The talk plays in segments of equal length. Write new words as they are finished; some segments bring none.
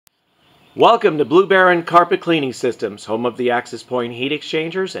Welcome to Blue Baron Carpet Cleaning Systems, home of the Access Point heat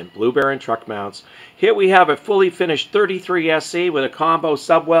exchangers and Blue Baron truck mounts. Here we have a fully finished 33SC with a combo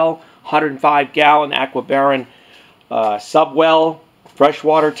subwell, 105-gallon Aqua Baron subwell,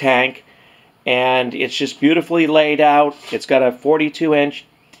 freshwater tank, and it's just beautifully laid out. It's got a 42-inch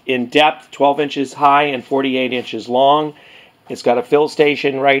in depth, 12 inches high, and 48 inches long. It's got a fill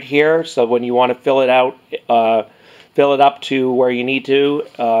station right here, so when you want to fill it out, fill it up to where you need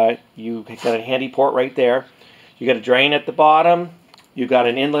to. You got a handy port right there. You got a drain at the bottom. You've got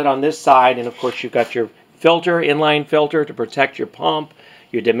an inlet on this side, and of course you've got your filter, inline filter to protect your pump,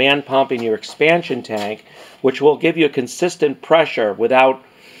 your demand pump, and your expansion tank, which will give you a consistent pressure without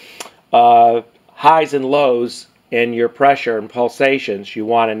highs and lows in your pressure and pulsations. You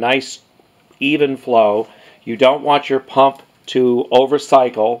want a nice even flow. You don't want your pump to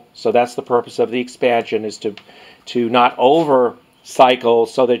overcycle, so that's the purpose of the expansion, is to not over cycle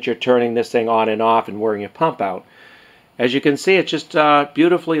so that you're turning this thing on and off and wearing your pump out. As you can see, it's just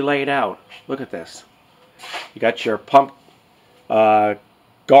beautifully laid out. Look at this. You got your pump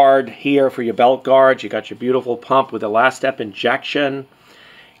guard here for your belt guards. You got your beautiful pump with a last step injection,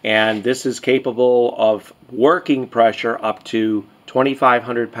 and this is capable of working pressure up to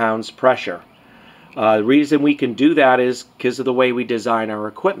 2,500 pounds pressure. The reason we can do that is because of the way we design our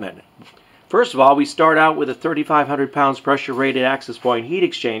equipment. First of all, we start out with a 3,500 pounds pressure rated access point heat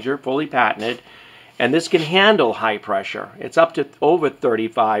exchanger, fully patented, and this can handle high pressure. It's up to over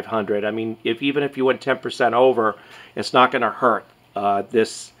 3,500. I mean, even if you went 10% over, it's not going to hurt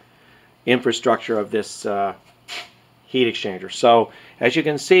this infrastructure of this heat exchanger. So, as you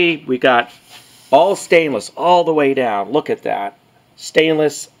can see, we got all stainless all the way down. Look at that.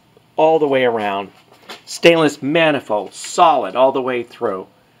 Stainless all the way around. Stainless manifold, solid all the way through.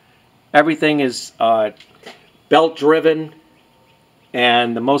 Everything is belt driven,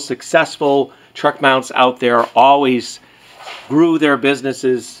 and the most successful truck mounts out there always grew their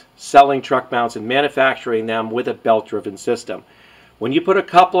businesses selling truck mounts and manufacturing them with a belt driven system. When you put a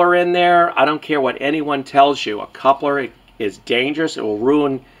coupler in there, I don't care what anyone tells you, a coupler is dangerous. It will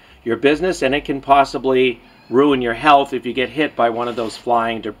ruin your business, and it can possibly ruin your health if you get hit by one of those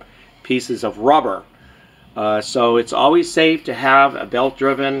flying pieces of rubber. So it's always safe to have a belt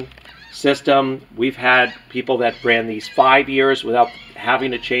driven system. We've had people that ran these 5 years without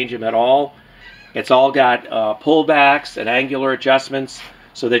having to change them at all. It's all got pullbacks and angular adjustments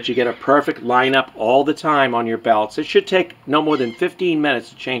so that you get a perfect lineup all the time on your belts. It should take no more than 15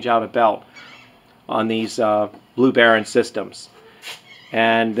 minutes to change out a belt on these Blue Baron systems.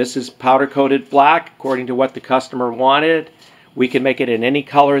 And this is powder coated black according to what the customer wanted. We can make it in any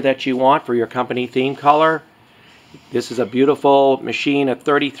color that you want for your company theme color. This is a beautiful machine, a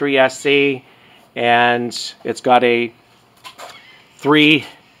 33SC, and it's got a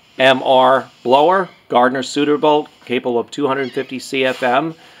 3MR blower, Gardner Suiterbolt, capable of 250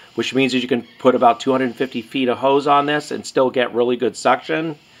 CFM, which means that you can put about 250 feet of hose on this and still get really good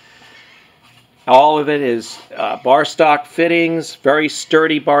suction. All of it is bar stock fittings, very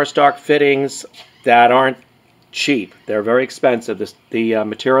sturdy bar stock fittings that aren't cheap. They're very expensive. The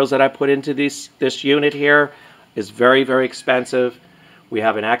materials that I put into this unit here is very, very expensive. We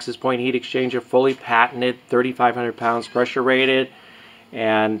have an access point heat exchanger, fully patented, 3,500 pounds pressure rated,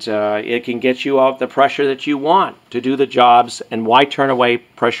 and it can get you out the pressure that you want to do the jobs. And why turn away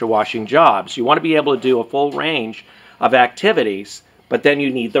pressure washing jobs? You want to be able to do a full range of activities, but then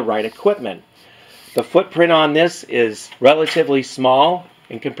you need the right equipment. The footprint on this is relatively small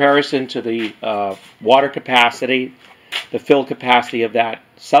in comparison to the water capacity, the fill capacity of that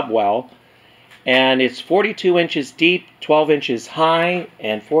subwell. And it's 42 inches deep, 12 inches high,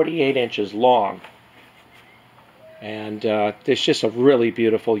 and 48 inches long. And it's just a really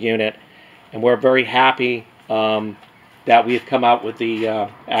beautiful unit. And we're very happy that we've come out with the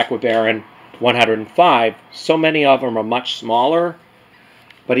Aqua Baron 105. So many of them are much smaller,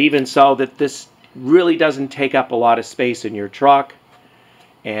 but even so, that this really doesn't take up a lot of space in your truck.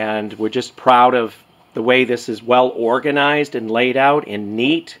 And we're just proud of the way this is well organized and laid out and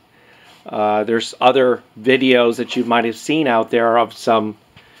neat. There's other videos that you might have seen out there of some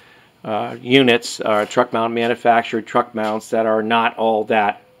units, truck mount manufactured truck mounts that are not all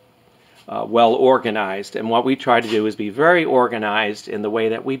that well organized. And what we try to do is be very organized in the way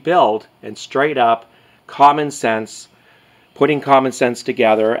that we build, and straight up common sense, putting common sense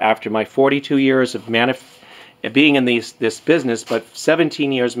together after my 42 years of being in this business, but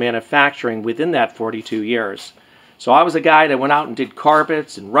 17 years manufacturing within that 42 years. So I was a guy that went out and did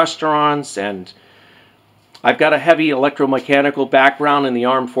carpets and restaurants, and I've got a heavy electromechanical background in the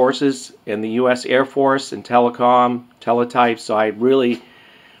armed forces, in the U.S. Air Force, and telecom, teletype, so I really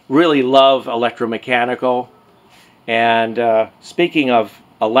really love electromechanical. And speaking of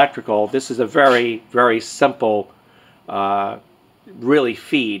electrical, this is a very, very simple really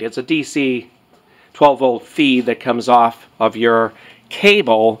feed. It's a DC 12-volt feed that comes off of your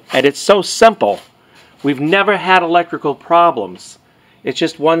cable, and it's so simple. We've never had electrical problems. It's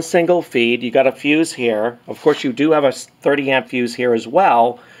just one single feed. You got a fuse here. Of course, you do have a 30 amp fuse here as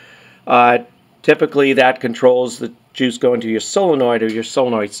well. Typically, that controls the juice going to your solenoid or your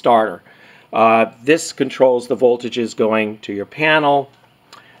solenoid starter. This controls the voltages going to your panel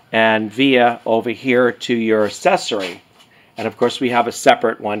and via over here to your accessory. And of course, we have a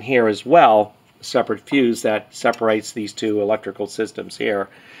separate one here as well, a separate fuse that separates these two electrical systems here,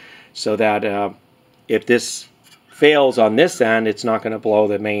 so that if this fails on this end, it's not going to blow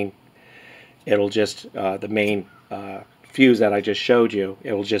the main. It'll just the main fuse that I just showed you.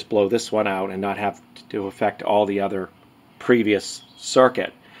 It will just blow this one out and not have to affect all the other previous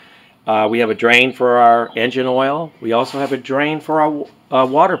circuit. We have a drain for our engine oil. We also have a drain for our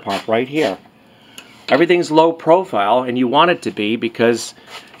water pump right here. Everything's low profile, and you want it to be, because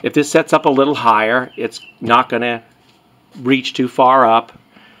if this sets up a little higher, it's not going to reach too far up.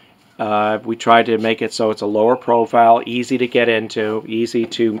 We tried to make it so it's a lower profile, easy to get into, easy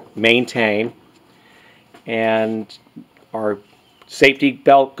to maintain. And our safety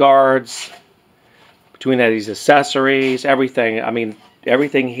belt guards, between these accessories, everything. I mean,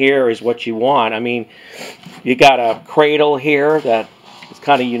 everything here is what you want. I mean, you got a cradle here that is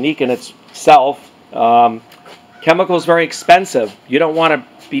kind of unique in itself. Chemical is very expensive. You don't want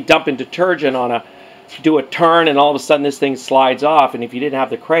to be dumping detergent on a, do a turn and all of a sudden this thing slides off, and if you didn't have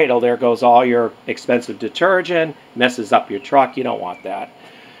the cradle, there goes all your expensive detergent, messes up your truck. You don't want that.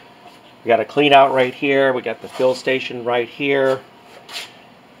 We got a clean out right here. We got the fill station right here.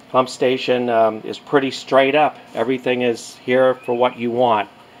 Pump station is pretty straight up. Everything is here for what you want,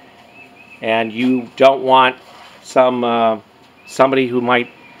 and you don't want somebody who might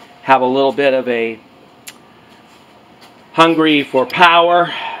have a little bit of a hungry for power.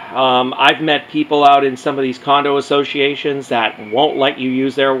 I've met people out in some of these condo associations that won't let you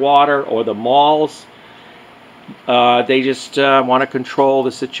use their water, or the malls. They just want to control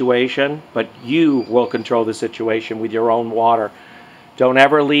the situation, but you will control the situation with your own water. Don't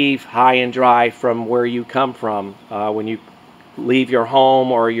ever leave high and dry from where you come from. When you leave your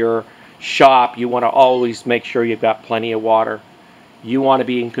home or your shop, you want to always make sure you've got plenty of water. You want to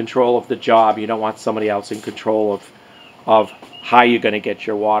be in control of the job. You don't want somebody else in control of how you're going to get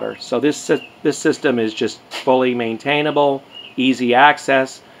your water. So this system is just fully maintainable, easy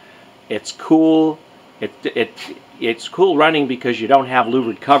access. It's cool. It's cool running because you don't have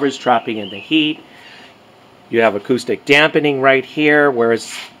louvered covers trapping in the heat. You have acoustic dampening right here,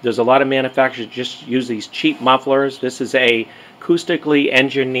 whereas there's a lot of manufacturers just use these cheap mufflers. This is a acoustically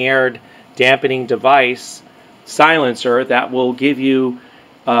engineered dampening device, silencer, that will give you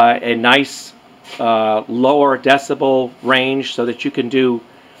a nice lower decibel range so that you can do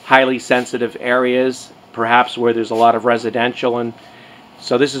highly sensitive areas, perhaps where there's a lot of residential. And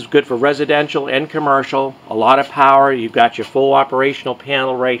so this is good for residential and commercial. A lot of power. You've got your full operational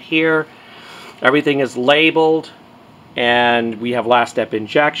panel right here. Everything is labeled, and we have last step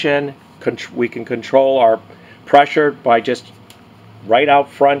injection. We can control our pressure by just right out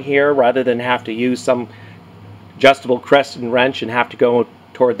front here, rather than have to use some adjustable crescent wrench and have to go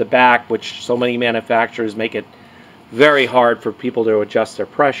toward the back, which so many manufacturers make it very hard for people to adjust their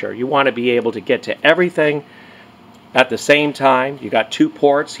pressure. You want to be able to get to everything at the same time. You got two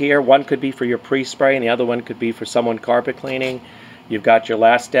ports here. One could be for your pre-spray, and the other one could be for someone carpet cleaning. You've got your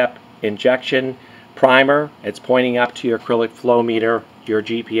last step injection primer. It's pointing up to your acrylic flow meter, your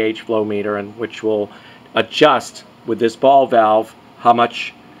GPH flow meter, and which will adjust with this ball valve how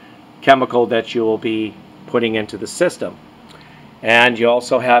much chemical that you will be putting into the system. And you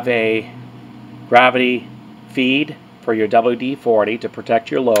also have a gravity feed for your WD-40 to protect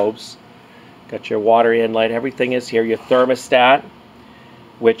your lobes. Got your water inlet. Everything is here. Your thermostat,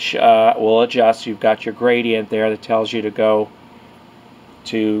 which will adjust. You've got your gradient there that tells you to go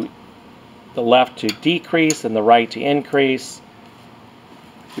to the left to decrease and the right to increase.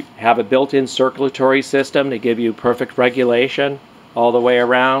 We have a built-in circulatory system to give you perfect regulation all the way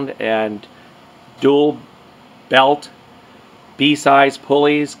around, and dual belt B-size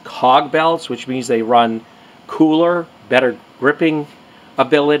pulleys, cog belts, which means they run cooler, better gripping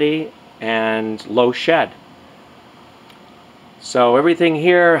ability, and low shed. So everything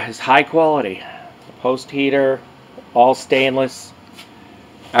here is high quality. The post heater, all stainless.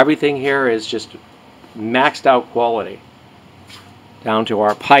 Everything here is just maxed out quality. Down to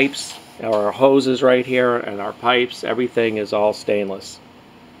our pipes, our hoses right here, and our pipes, everything is all stainless.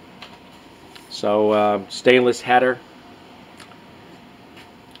 So stainless header.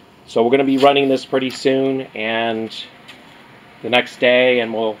 So we're going to be running this pretty soon and the next day,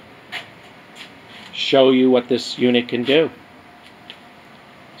 and we'll show you what this unit can do.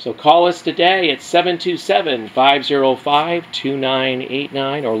 So call us today at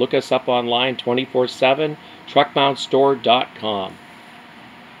 727-505-2989 or look us up online 24/7, truckmountstore.com.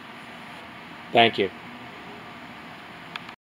 Thank you.